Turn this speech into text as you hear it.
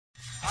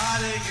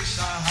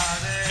Krishna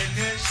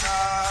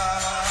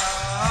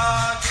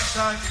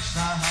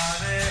Krishna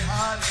Hare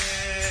Hare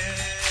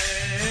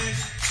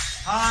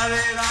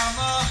Hare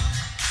Rama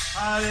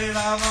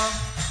Rama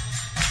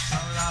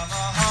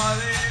Rama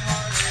Hare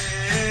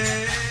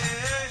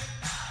Hare.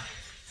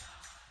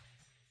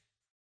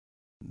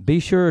 Be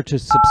sure to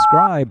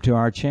subscribe to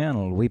our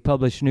channel. We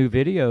publish new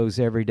videos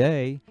every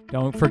day.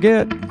 Don't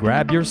forget,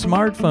 grab your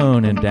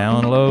smartphone and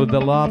download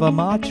the Lava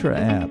Matra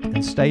app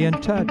and stay in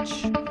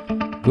touch.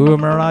 Guru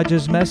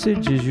Maharaj's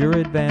message is your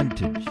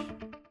advantage.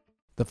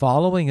 The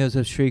following is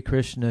a Sri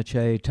Krishna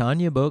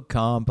Chaitanya book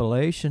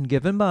compilation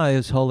given by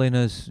His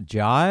Holiness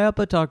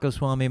Jayapataka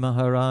Swami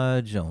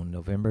Maharaj on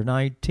November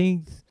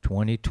 19th,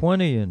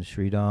 2020 in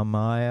Sri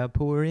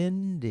Mayapur,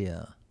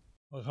 India.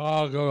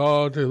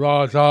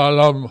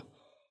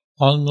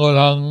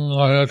 Angulang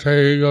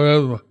ayate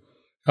garam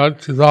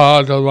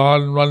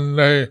yatsidatavan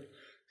vande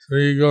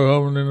Sri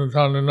Gurum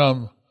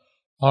Ninatanam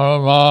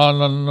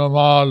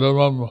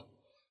Paramanandamadavam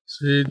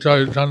Sri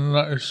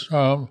Chaitanya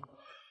Ishram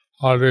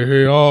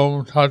Harihi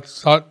Om Tat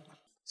Sat.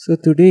 So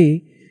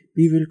today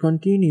we will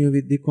continue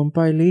with the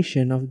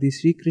compilation of the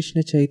Sri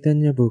Krishna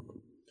Chaitanya book.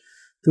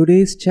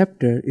 Today's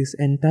chapter is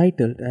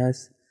entitled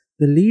as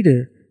The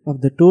Leader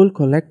of the Toll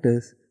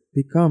Collectors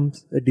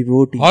Becomes a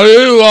Devotee.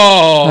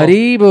 Haribol!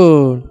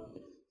 Haribol!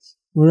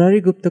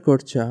 Murari Gupta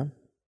Korcha.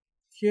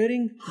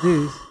 Hearing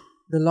this,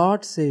 the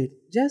Lord said,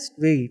 "Just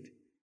wait,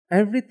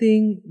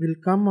 everything will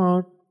come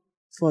out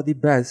for the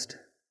best."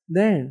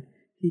 Then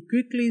he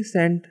quickly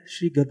sent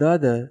Sri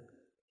Gadadhar,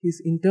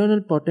 his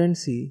internal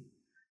potency,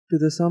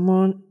 to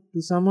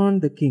summon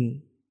the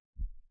king.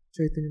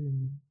 Chaitanya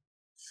Mandir.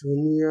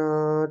 Sunya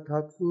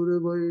Thakur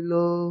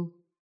Boilo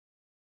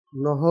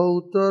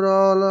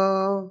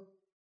Nahautarala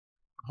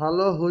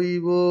Halo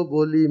Hoibo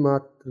Boli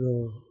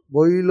Matra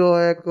Boilo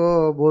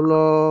Eko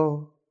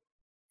Bolo.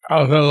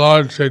 After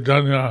Lord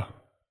Chaitanya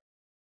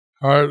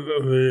heard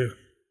the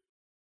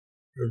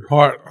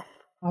report,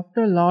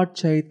 After Lord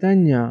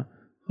Chaitanya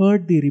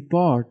heard the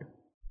report,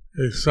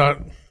 he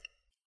said,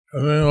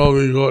 everything will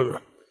be good.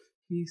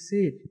 he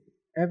said,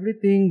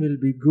 "Everything will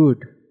be good."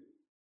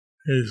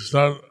 He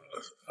said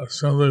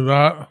simply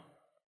that,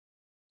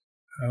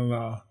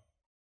 and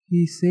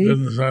He said,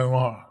 didn't say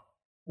more.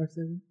 what's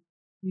that?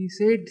 He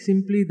said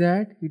simply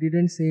that, he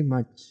didn't say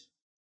much.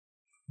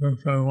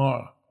 Didn't say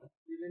more.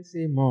 Didn't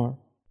say more.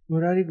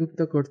 Murari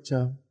Gupta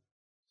Korcha.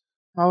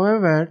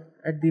 However,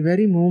 at the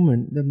very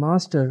moment the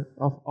master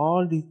of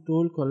all the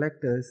toll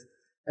collectors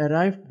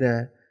arrived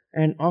there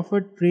and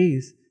offered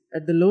praise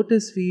at the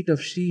lotus feet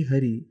of Sri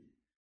Hari,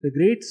 the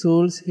great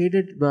souls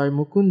headed by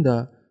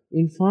Mukunda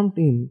informed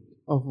him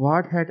of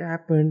what had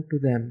happened to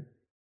them.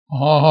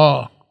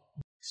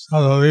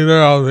 So the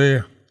leader of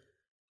the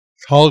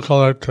toll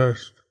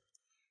collectors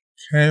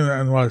came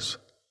and was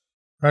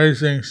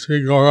praising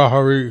Sri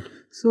Gaurahari.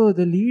 So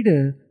the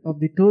leader of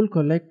the toll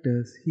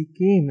collectors, he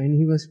came and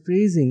he was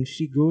praising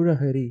Sri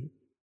Gaurahari.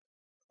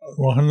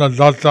 Mukunda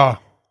Datta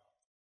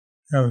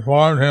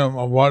informed him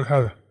of what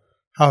had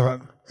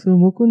happened. So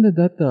Mukunda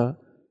Datta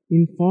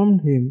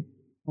informed him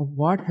of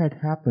what had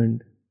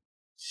happened.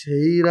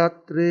 Shei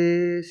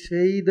Ratre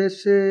Shei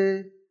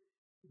Deshe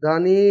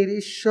Danir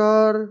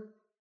Ishwar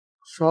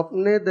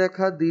Swapne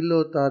Dekha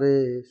Dilo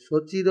Tare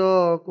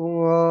Sochiro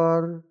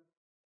Kumar.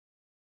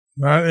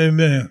 That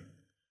evening,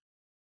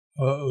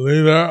 the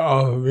leader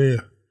of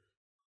the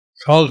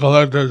toll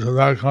collectors of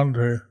that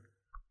country,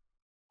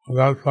 of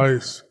that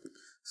place,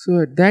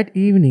 So at that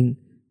evening,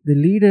 the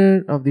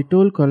leader of the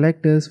toll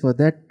collectors for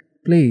that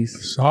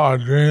place saw a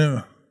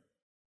dream.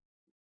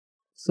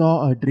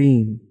 saw a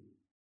dream.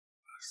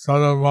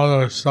 Son of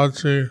Mother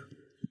Sachi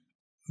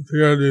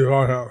appeared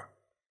before him.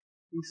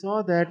 He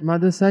saw that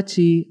Mother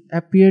Sachi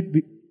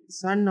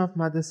son of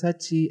Mother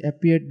Sachi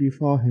appeared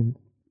before him.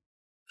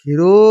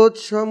 Kshirod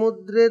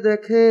সমুদ্রে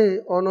দেখে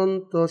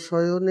অনন্ত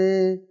শয়নে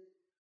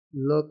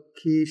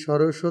লক্ষ্মী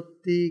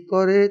সরস্বতী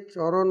করে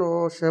চরণ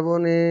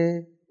সেবনে.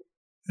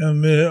 In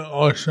the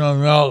ocean of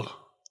milk,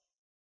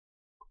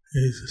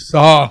 he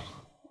saw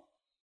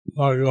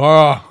Lord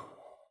Gaura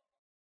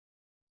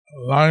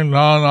lying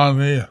down on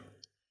the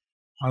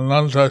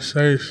Ananta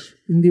Sesh.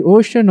 In the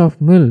ocean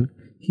of milk,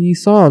 he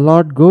saw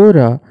Lord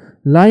Gaura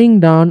lying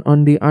down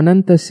on the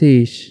Ananta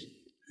Sesh.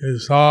 He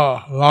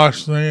saw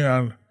Lakshmi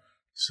and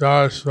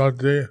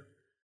Saraswati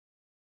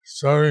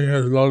serving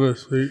his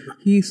lotus feet.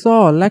 He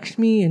saw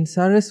Lakshmi and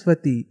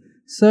Saraswati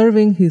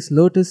serving his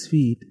lotus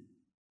feet.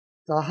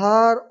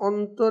 তাহার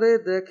অন্তরে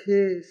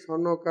দেখে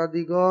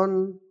সনকাদিগণ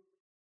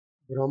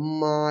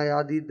ব্রহ্মায়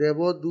আদি দেব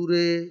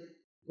দূরে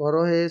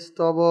করহে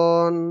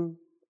স্তবন.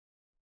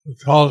 The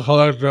toll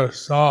collector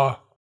saw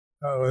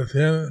that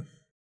within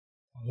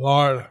the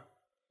Lord,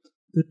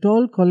 The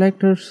toll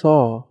collector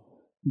saw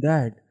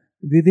that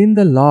within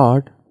the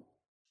Lord,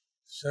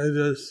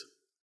 sages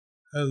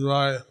headed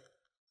by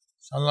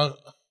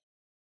Sanaka,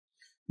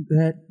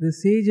 that the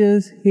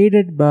sages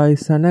headed by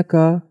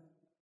Sanaka,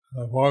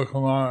 the four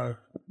Kumaras,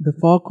 the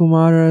four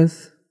Kumaras,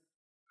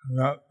 and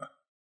that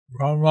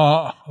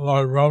Brahma,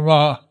 Lord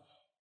Brahma,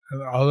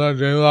 and other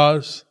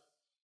devas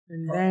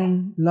And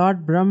then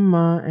Lord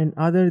Brahma and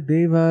other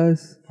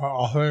devas are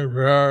offering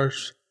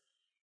prayers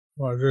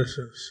from a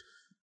distance.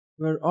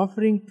 were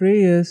offering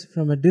prayers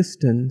from a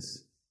distance.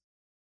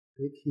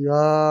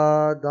 দেখিয়া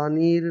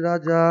দানির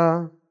রাজা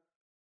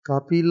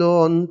কাপিল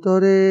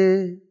অন্তরে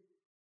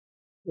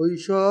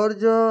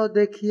ঐশ্বর্য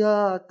দেখিয়া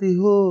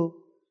তিহ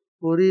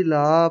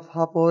করিলা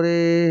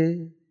ফাপরে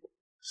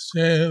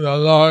Seeing the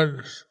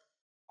Lord's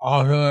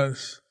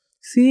opulence,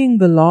 Seeing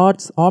the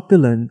Lord's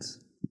opulence,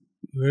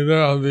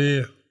 leader of the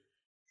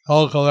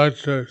toll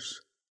collectors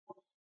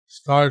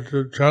started to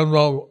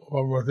tremble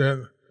from within.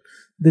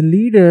 the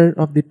leader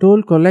of the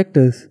toll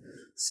collectors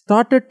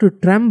started to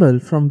tremble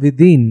from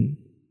within.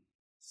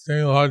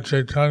 Seeing Lord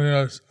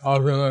Chaitanya's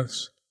opulence,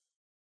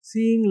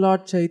 Seeing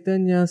Lord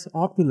Chaitanya's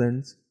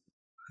opulence,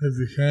 he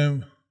became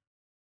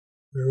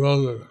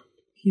bewildered.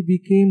 he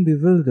became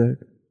bewildered.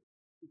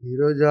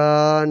 Biraja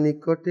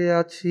নিকটে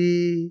আছি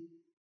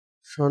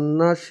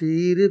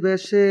সন্ন্যাসীর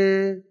বেশে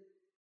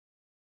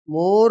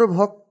মোর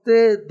ভক্তে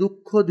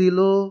দুঃখ দিল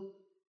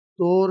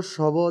তোর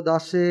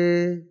শবদাসে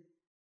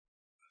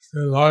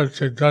See Lord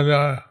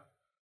Chaitanya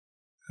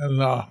in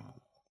the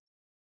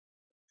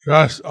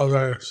dress of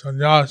a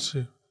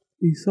sannyasi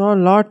We saw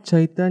Lord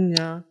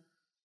Chaitanya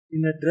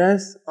in a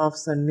dress of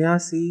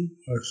sannyasi.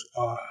 was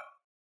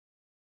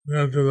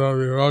near to the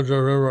Viraja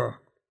river.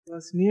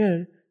 Was near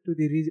to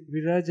the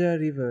Viraja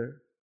river.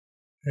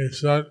 He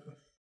said,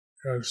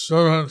 your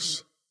servants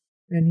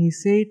And he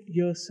said,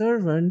 your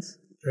servants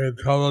gave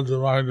trouble to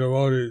my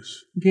devotees,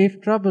 gave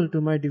trouble to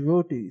my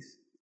devotees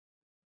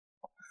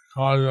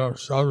caused them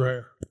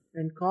suffering.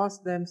 and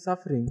caused them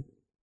suffering.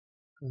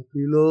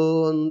 Kapil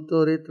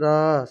অন্তরে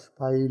ত্রাস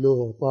pile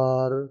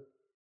অপার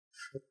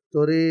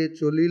সত্তরে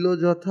চলিল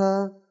যথা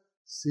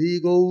Shri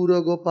Gour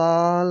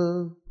Gopal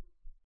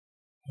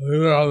The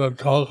leader of the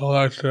toll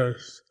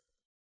collectors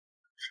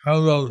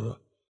trembled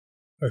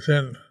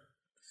within.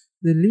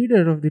 The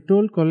leader of the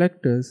toll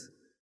collectors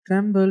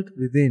trembled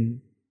within.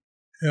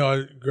 He was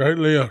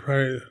greatly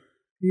afraid.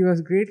 He was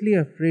greatly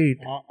afraid.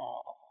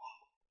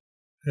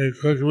 He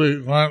quickly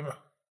went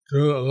to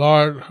the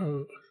Lord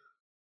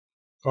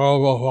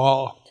Gauragopal.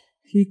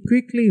 He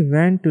quickly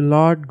went to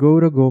Lord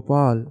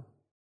Gauragopal.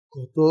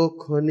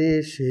 কতক্ষণে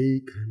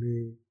সেইখানে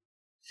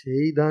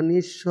সেই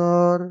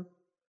দানীশ্বর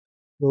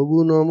প্রভু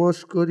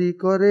নমস্করি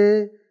করে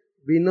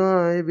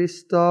বিনয়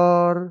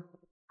বিস্তর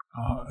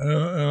In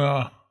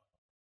a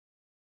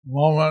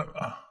moment,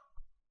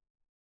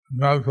 in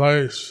that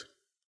place,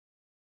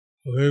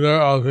 the leader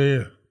of the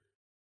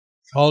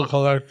toll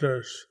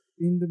collectors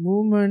In the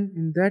moment,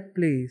 in that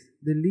place,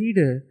 the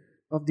leader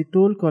of the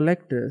toll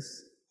collectors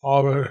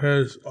offered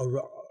his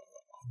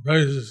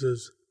obeisances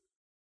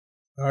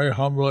very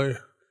humbly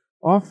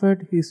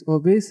offered his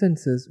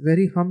obeisances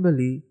very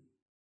humbly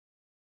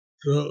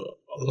to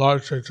Lord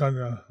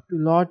Chaitanya. to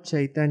Lord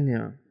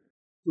Chaitanya.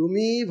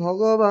 তুমি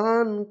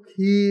ভগবান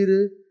ক্ষীর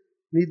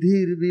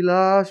নিধির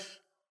বিলাস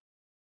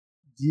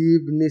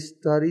জীব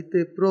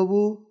নিস্তারিতে প্রভু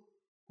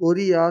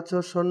করিয়াছ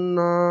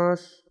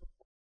সন্ন্যাস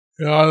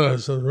You are the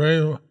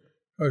Supreme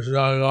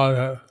Personality of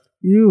Godhead.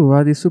 You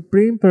are the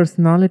Supreme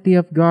Personality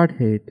of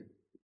Godhead.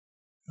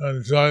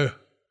 Enjoy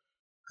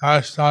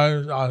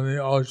pastimes on the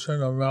ocean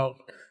of milk.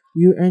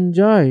 You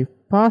enjoy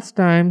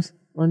pastimes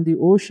on the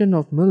ocean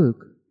of milk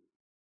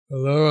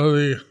Deliver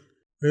the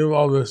people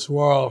of this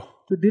world.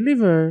 to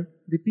deliver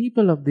the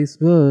people of this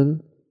world.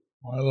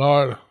 My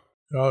Lord,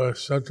 you have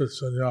accepted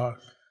sannyas.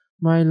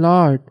 My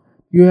Lord,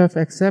 you have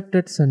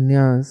accepted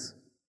sannyas.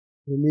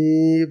 তুমি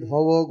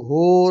ভব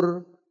ঘোর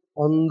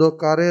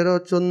অন্ধকারের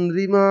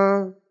চন্দ্রিমা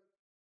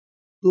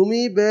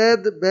তুমি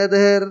বেদ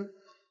বেদের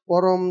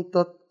পরম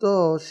তত্ত্ব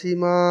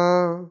সীমা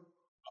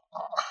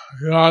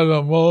You are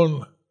the moon,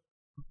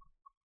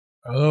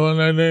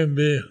 illuminating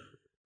the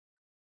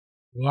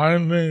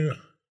blinding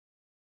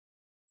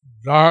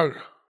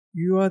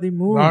You are the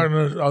moon.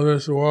 darkness of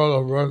this world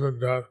of birth and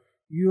death.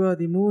 You are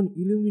the moon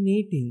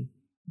illuminating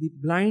the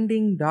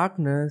blinding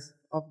darkness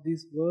of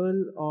this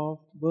world of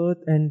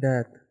birth and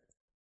death.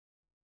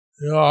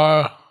 You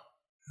are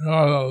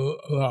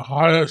the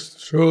highest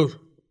truth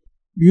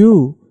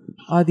You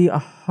are the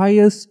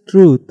highest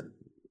truth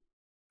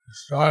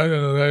described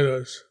in the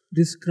Vedas.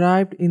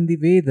 described in the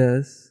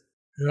Vedas.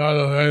 You are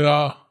the Veda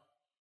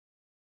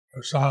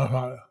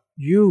personified.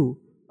 You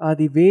are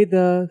the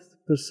Vedas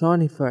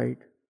personified.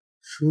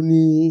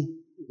 শুনি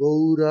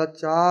গৌরা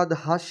চাঁদ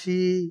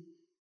হাসি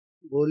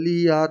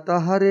বলিয়া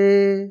তাহারে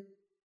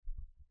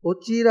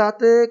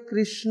অচিরাতে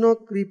কৃষ্ণ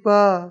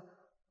কৃপা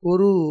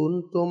করুন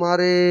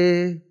তোমারে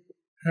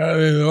Hear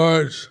these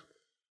words,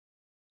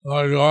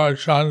 Lord Gaura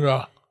Chandra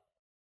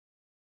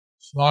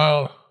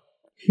smiled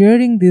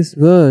Hearing these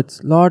words,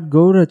 Lord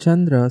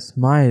Gaurachandra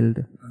smiled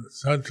and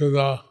said to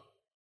the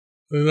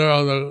leader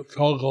of the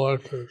toll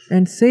collectors,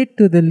 and said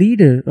to the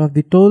leader of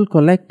the toll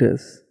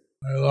collectors,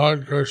 May Lord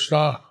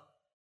Krishna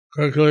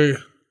quickly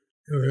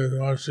give his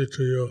mercy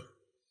to you.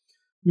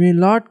 May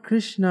Lord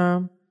Krishna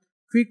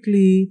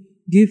quickly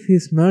give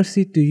his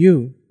mercy to you.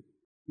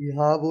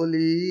 ইহা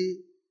বলি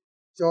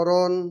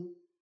চরণ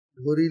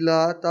ধরিলা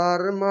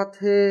তার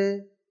মাথে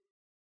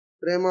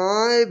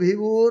প্রেমায়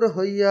বিভোর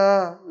হইয়া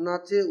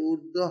নাচে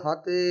ঊর্ধ্ব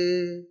হাতে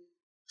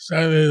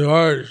Saying these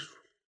words,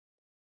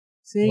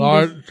 Saying,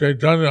 Lord this,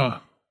 Chaitanya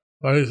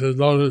placed his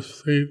lotus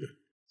feet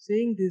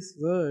saying these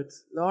words,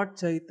 Lord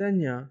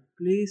Chaitanya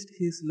placed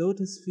his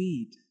lotus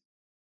feet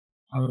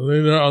on the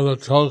leader of the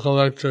toll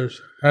collector's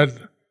head,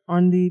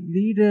 on the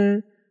leader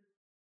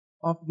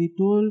of the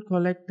toll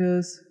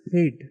collector's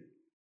head.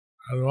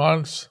 and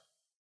once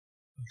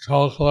the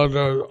toll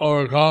collector was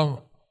overcome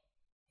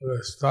with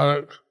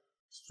ecstatic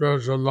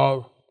spiritual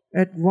love,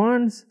 At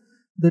once,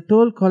 the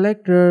toll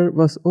collector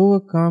was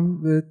overcome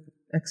with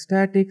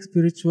ecstatic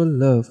spiritual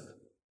love.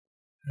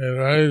 he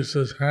raised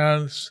his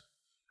hands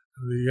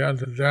and began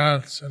to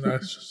dance in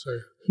ecstasy.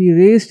 He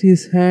raised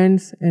his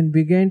hands and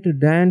began to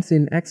dance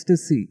in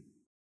ecstasy.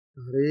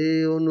 হরে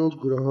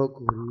অনুগ্রহ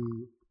করি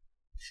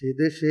সে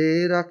দেশে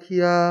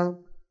রাখিয়া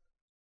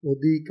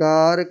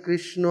অধিকার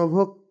কৃষ্ণ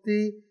ভক্তি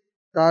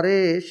তারে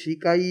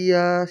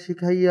শিখাইয়া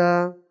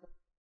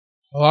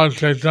Lord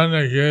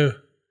Chaitanya gave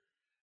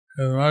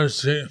his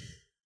mercy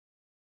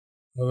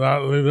to that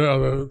leader of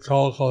the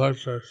toll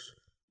collectors.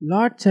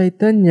 Lord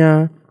Chaitanya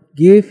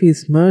gave his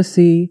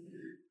mercy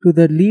to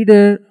the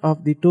leader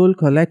of the toll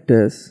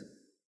collectors.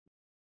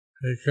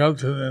 He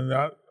kept him in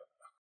that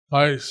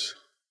place,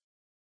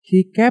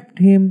 He kept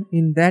him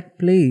in that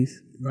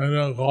place, made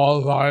him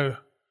qualified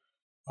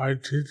by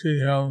teaching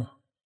him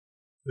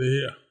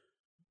the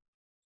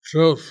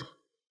truth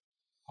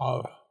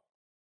of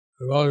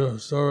devotional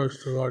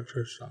service to Lord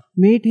Krishna.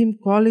 made him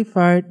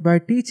qualified by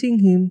teaching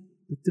him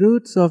the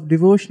truths of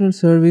devotional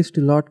service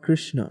to Lord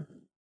Krishna.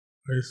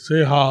 We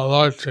see how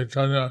Lord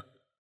Chaitanya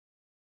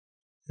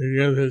he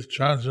gave his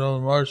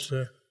transcendental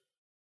mercy to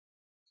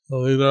the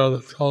leader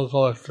of the toll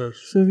collectors.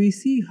 So we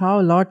see how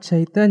Lord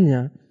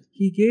Chaitanya,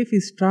 he gave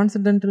his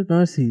transcendental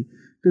mercy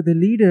to the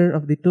leader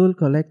of the toll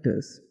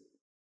collectors.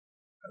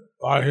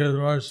 By his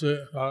mercy,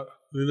 the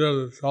leader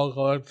of the toll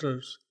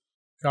collectors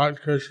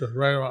got Krishna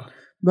Prema.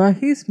 By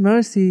his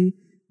mercy,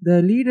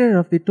 the leader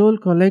of the toll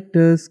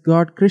collectors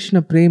got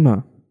Krishna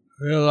Prema.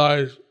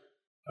 Realized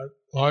that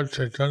Lord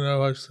Chaitanya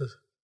was the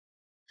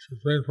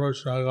Supreme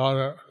Personality of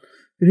Godhead.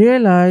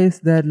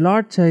 Realized that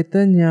Lord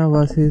Chaitanya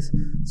was his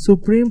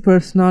supreme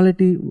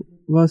personality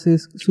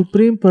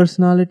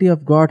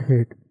of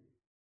Godhead.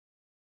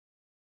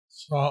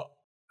 So,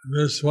 in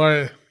this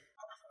way,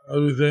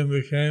 everything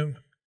became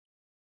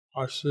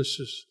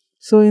auspicious.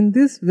 So in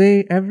this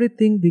way,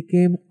 everything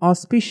became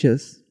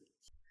auspicious.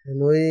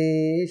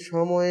 হেনই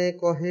সময়ে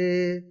কহে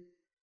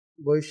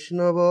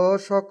বৈষ্ণব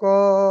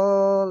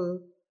সকল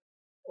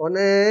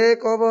অনেক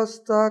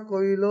অবস্থা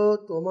কইল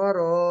তোমার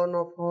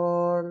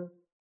নফর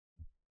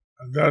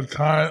At that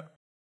time,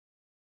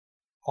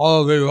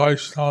 all of the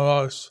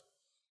Vaishnavas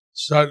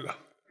said,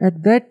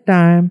 At that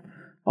time,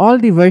 all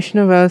the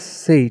Vaishnavas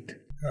said,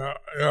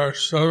 your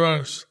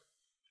servants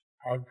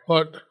are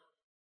put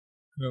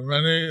in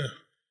many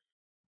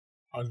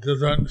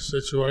different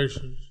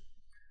situations.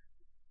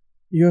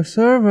 Your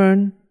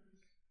servant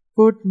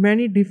put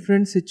many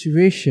different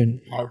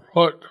situations, Are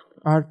put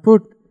are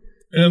put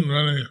in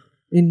many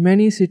in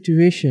many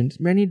situations,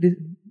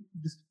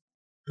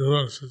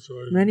 different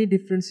situations. many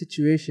different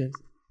situations.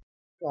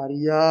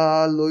 কারিয়া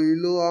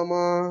লইল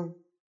আমা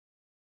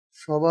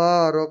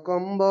সবার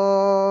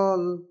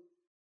কম্বল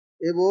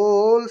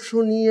able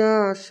শুনিয়া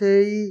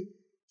সেই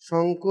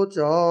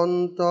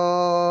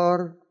সংকোচন্তর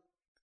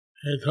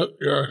He took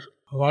your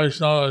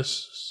Vaishnavas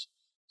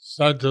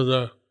said to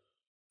the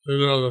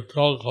leader of the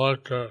toll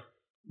collector,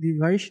 The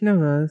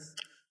Vaishnavas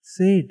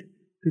said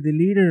to the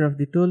leader of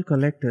the toll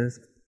collectors,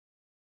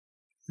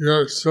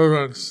 your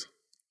servants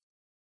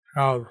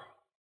have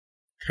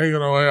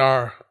taken away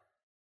our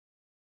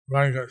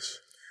blankets.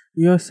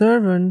 Your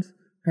servants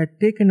had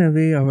taken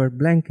away our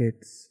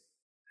blankets.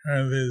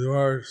 And these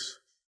words,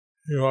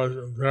 he was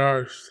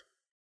embarrassed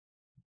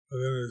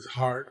within his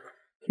heart.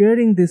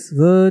 Hearing these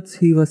words,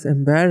 he was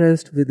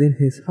embarrassed within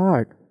his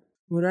heart.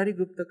 Murari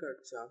Gupta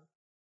Karcha.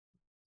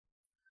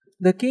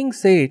 The king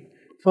said,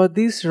 For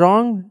this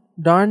wrong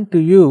done to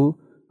you,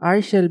 I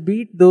shall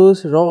beat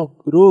those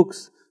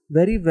rogues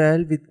very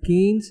well with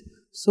canes,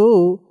 so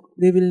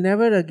they will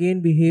never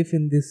again behave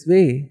in this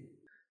way.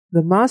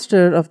 The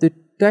master of the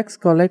tax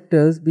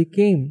collectors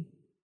became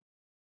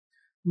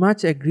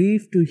much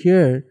aggrieved to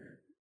hear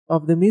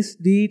of the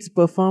misdeeds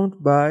performed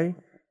by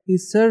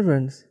his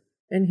servants,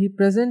 and he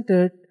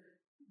presented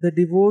the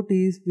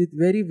devotees with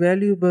very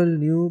valuable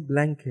new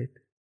blanket.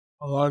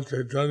 Lord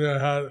Chaitanya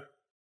had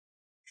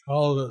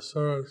told the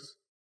servants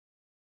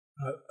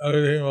that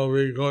everything will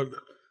be good.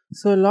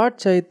 So Lord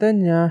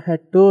Chaitanya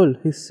had told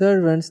his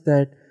servants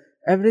that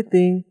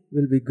everything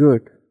will be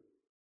good.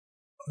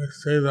 We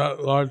see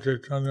that Lord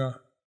Chaitanya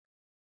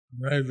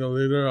made the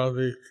leader of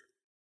the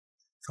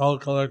toll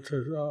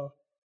collectors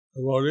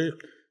devotee.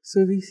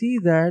 So we see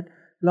that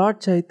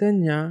Lord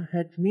Chaitanya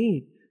had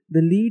made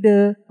the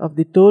leader of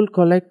the toll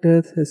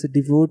collectors as a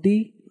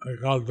devotee. I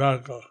got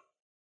back a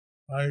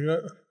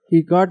blanket,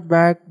 He got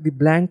back the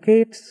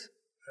blankets,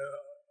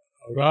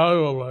 a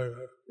valuable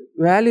blanket.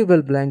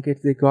 valuable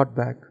blankets they got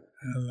back.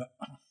 And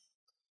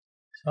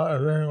so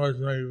everything was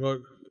made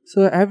good.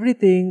 So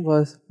everything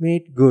was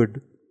made good.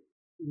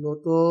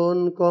 নতুন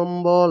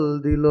কম্বল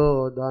দিল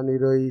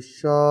দানির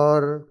ঈশ্বর,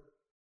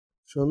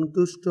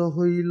 সন্তুষ্ট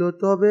হইল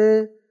তবে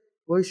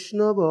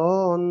বৈষ্ণব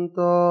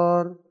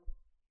অন্তর।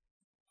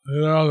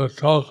 The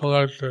toll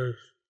collectors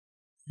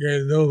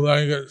gave new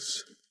blankets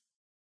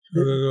to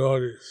the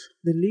devotees.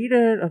 The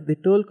leader of the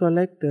toll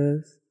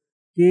collectors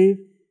gave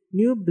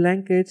new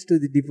blankets to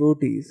the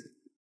devotees.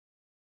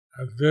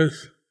 At this,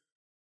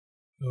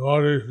 the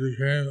devotees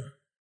became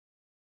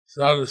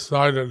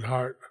satisfied at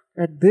heart.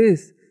 At this,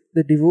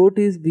 the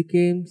devotees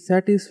became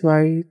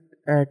satisfied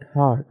at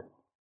heart.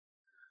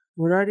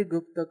 Murari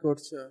Gupta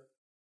Kotsha.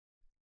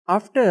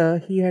 After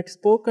he had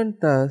spoken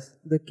thus,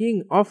 the king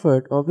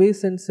offered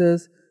obeisances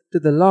to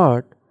the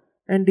Lord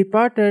and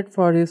departed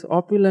for his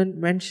opulent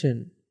mansion.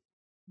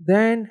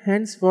 Then,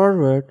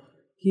 henceforward,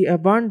 he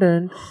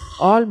abandoned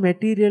all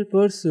material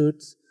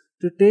pursuits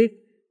to take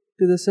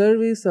to the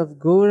service of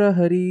Gaura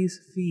Hari's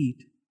feet,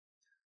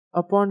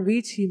 upon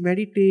which he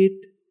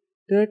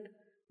meditated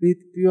with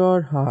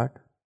pure heart.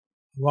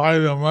 By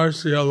the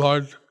mercy of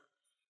Lord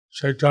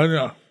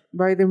Chaitanya,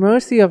 By the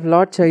mercy of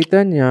Lord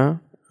Chaitanya,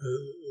 the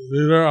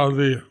leader of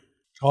the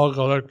toll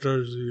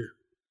collectors, the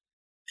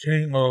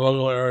king of the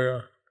local area,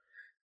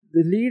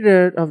 the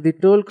leader of the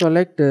toll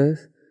collectors,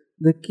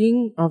 the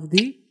king of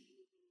the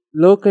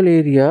local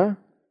area,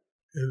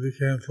 he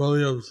became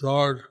fully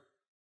absorbed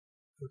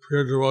in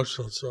pure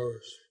devotional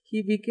service.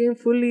 he became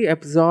fully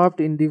absorbed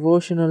in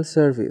devotional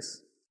service.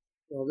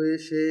 তবে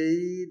সেই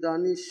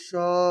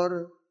দানীশ্বর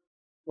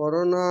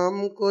প্রণাম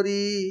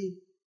করি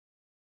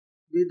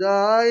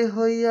বিদায়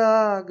হইয়া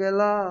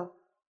গেলা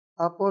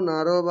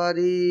আপনার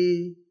বাড়ি।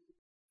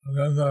 And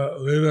then the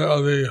leader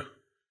of the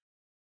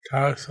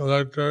tax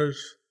collectors,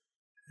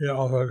 he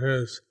offered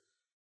his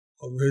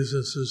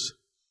obeisances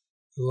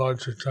to Lord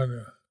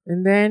Chaitanya. And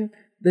then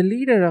the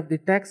leader of the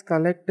tax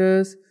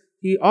collectors,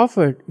 he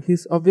offered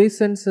his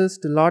obeisances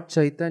to Lord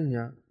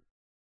Chaitanya.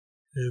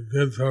 He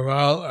bid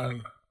farewell and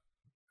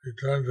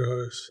returned to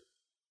his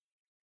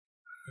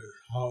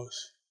house.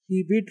 He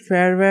bid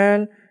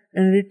farewell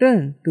and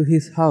returned to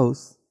his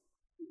house.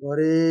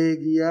 ঘরে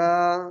গিয়া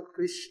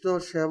কৃষ্ণ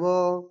সেব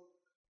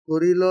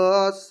করিল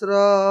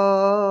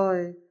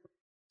আশ্রয়,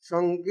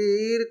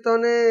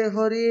 সংকীর্তনে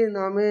হরি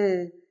নামে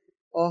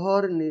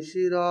অহর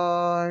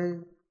নিশিরয়।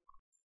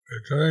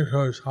 Returning to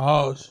his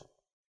house,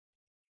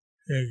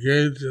 he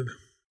engaged in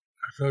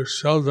took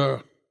shelter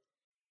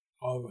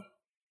of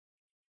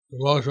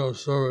devotional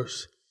service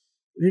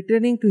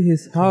Returning to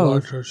his to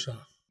Lord house, Krishna.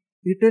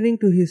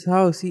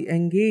 he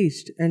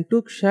engaged and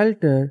took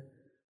shelter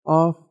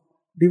of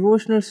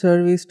devotional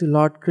service to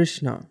Lord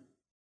Krishna.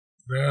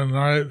 Day and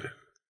night,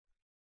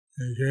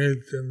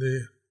 engaged in the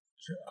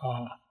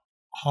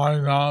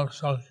Harinam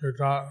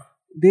Sankirtan,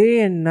 Day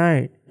and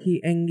night he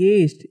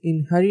engaged in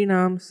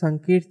Harinam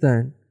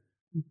Sankirtan,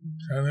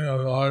 chanting of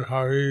Lord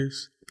Hari's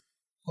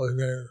holy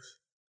names.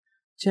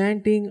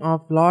 chanting of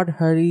Lord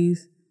Hari's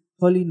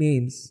holy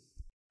names.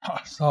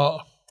 So,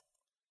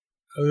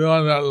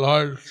 everyone that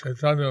Lord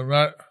Chaitanya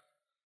met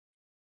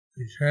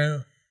became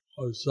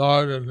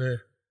absorbed in the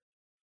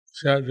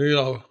chanting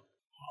of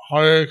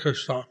Hare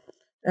Krishna.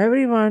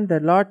 Everyone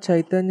that Lord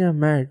Chaitanya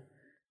met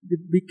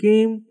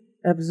became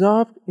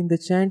absorbed in the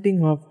chanting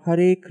of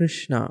Hare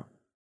Krishna.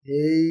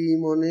 এই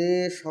মনে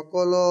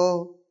সকল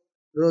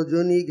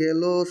রজনী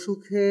গেল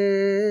সুখে,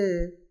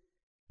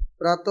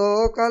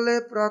 প্রাতকালে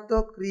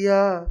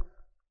প্রাতক্রিয়া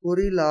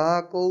করিলা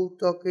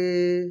কৌতকে।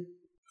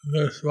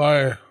 This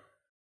way,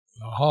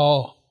 the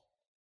whole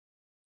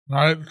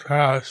night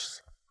passed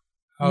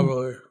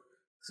happily,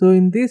 So,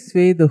 in this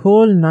way, the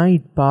whole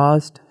night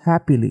passed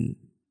happily.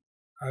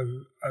 and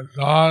at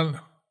dawn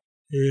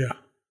he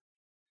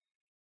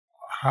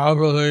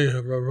happily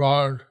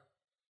performed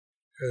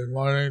his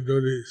morning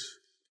duties.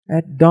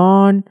 At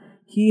dawn,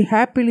 he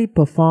happily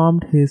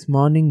performed his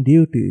morning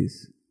duties.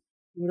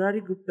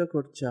 Murari Gupta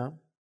Kocha.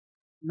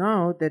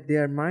 Now that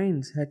their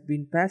minds had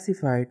been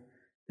pacified,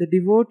 the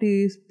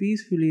devotees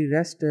peacefully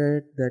rested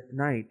that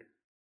night.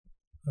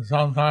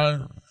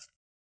 Sometimes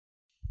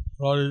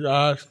devotees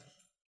ask,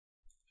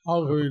 how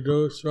can we do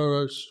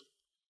service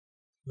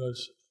with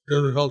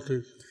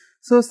difficulties?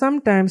 So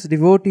sometimes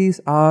devotees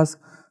ask,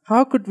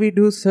 how could we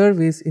do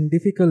service in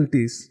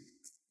difficulties?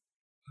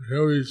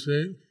 Here we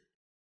see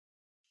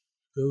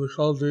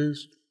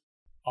difficulties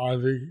are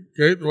the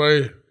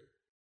gateway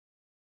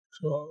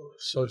to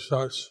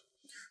success.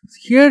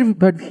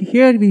 But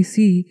here we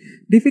see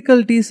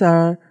difficulties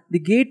are the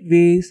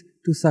gateways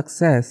to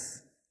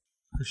success.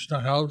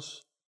 Krishna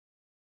helps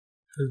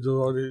his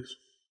devotees.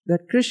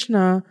 That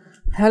Krishna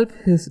help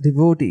his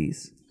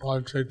devotees.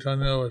 Lord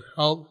Chaitanya would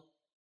help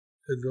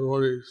his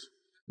devotees.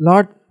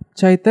 Lord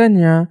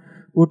Chaitanya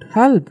would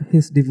help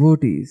his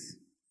devotees.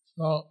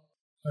 So,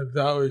 like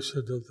that, we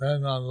should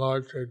depend on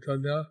Lord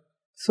Chaitanya.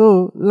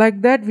 So,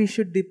 like that, we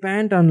should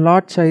depend on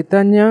Lord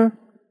Chaitanya.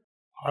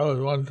 I was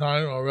one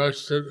time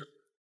arrested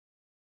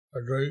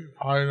for drinking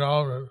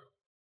Harinam in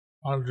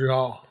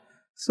Montreal.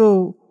 So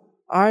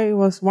I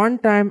was one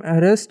time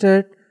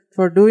arrested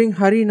for doing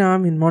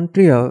Harinam in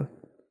Montreal,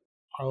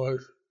 I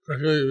was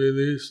quickly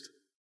released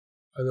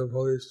by the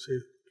police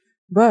chief.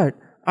 but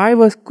I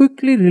was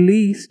quickly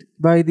released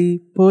by the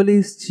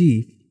police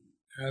chief,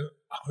 And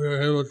we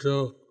were able to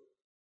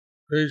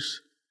reach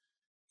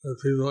the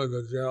people in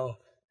the jail.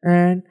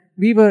 and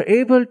we were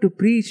able to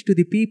preach to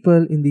the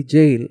people in the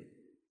jail.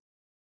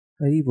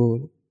 Hari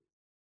Bol.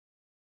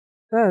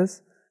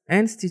 Thus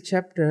ends the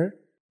chapter.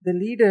 The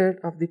leader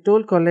of the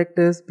toll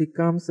collectors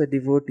becomes a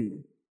devotee.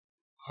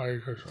 Hare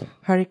Krishna.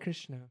 Hare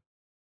Krishna.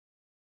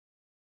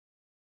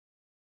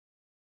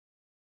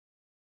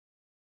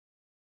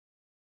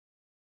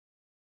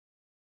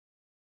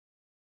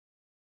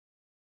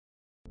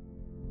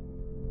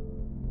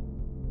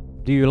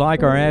 Do you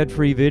like our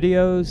ad-free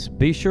videos?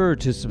 Be sure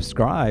to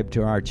subscribe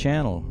to our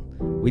channel.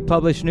 We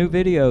publish new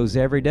videos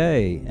every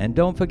day, and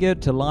don't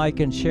forget to like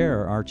and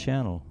share our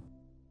channel.